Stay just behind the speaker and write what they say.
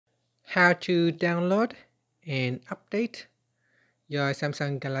How to download and update your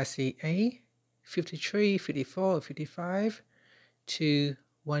Samsung Galaxy A53, 54, 55 to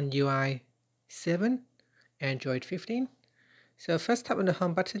One UI 7, Android 15. So first tap on the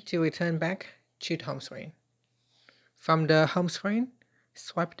home button to return back to the home screen. From the home screen,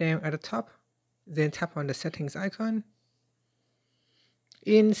 swipe down at the top, then tap on the settings icon.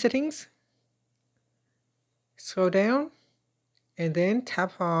 In settings, scroll down and then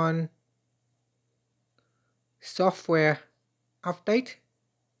tap on software update.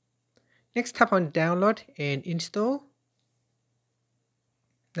 Next, tap on download and install.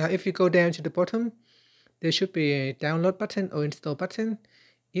 Now if you go down to the bottom, there should be a download button or install button.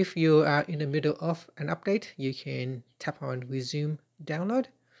 If you are in the middle of an update, you can tap on resume download.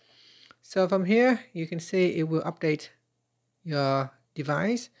 So from here, you can see it will update your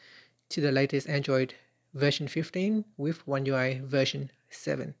device to the latest Android version 15 with One UI version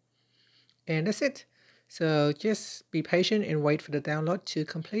 7. And that's it. So just be patient and wait for the download to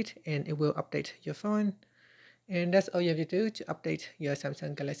complete, and it will update your phone. And that's all you have to do to update your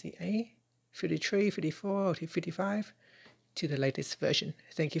Samsung Galaxy A53, 54, or 55 to the latest version.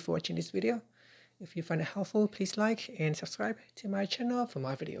 Thank you for watching this video. If you find it helpful, please like and subscribe to my channel for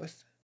more videos.